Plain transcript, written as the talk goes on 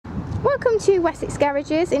Welcome to Wessex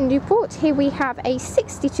Garages in Newport. Here we have a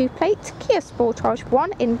 62 plate Kia Sportage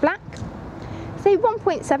 1 in black. It's a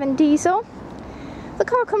 1.7 diesel. The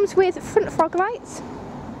car comes with front fog lights,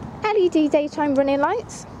 LED daytime running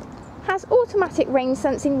lights, has automatic rain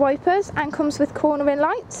sensing wipers and comes with cornering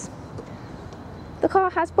lights. The car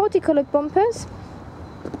has body coloured bumpers,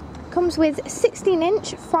 comes with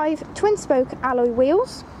 16-inch 5 twin spoke alloy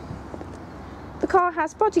wheels. The car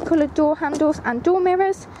has body coloured door handles and door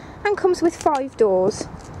mirrors and comes with 5 doors.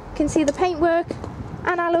 You can see the paintwork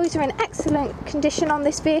and alloys are in excellent condition on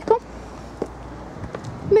this vehicle.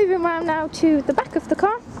 Moving around now to the back of the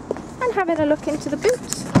car and having a look into the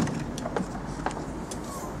boots.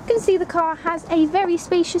 You can see the car has a very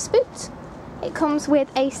spacious boot. It comes with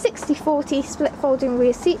a 60/40 split folding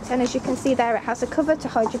rear seat, and as you can see there, it has a cover to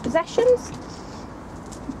hide your possessions.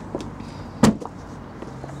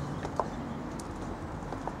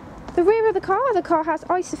 The rear of the car has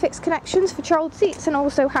ISOFIX connections for child seats and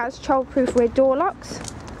also has child-proof rear door locks.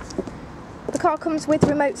 The car comes with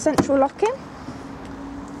remote central locking,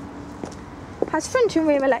 has front and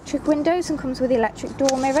rear electric windows and comes with electric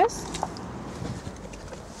door mirrors.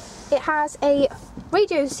 It has a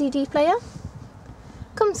radio CD player,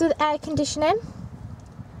 comes with air conditioning,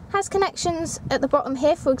 has connections at the bottom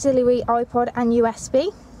here for auxiliary iPod and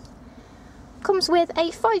USB. Comes with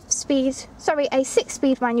a 6-speed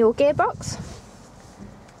manual gearbox.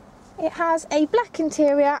 It has a black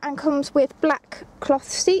interior and comes with black cloth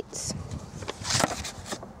seats.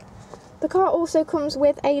 The car also comes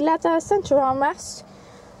with a leather centre armrest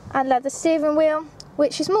and leather steering wheel,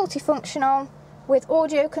 which is multifunctional with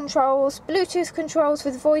audio controls, Bluetooth controls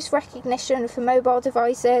with voice recognition for mobile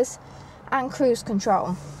devices and cruise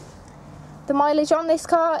control. The mileage on this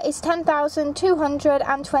car is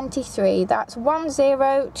 10,223, that's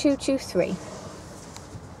 10223.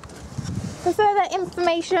 For further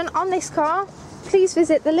information on this car, please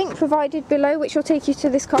visit the link provided below, which will take you to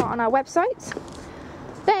this car on our website.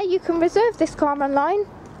 There you can reserve this car online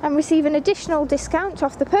and receive an additional discount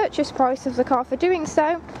off the purchase price of the car for doing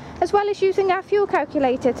so, as well as using our fuel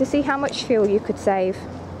calculator to see how much fuel you could save.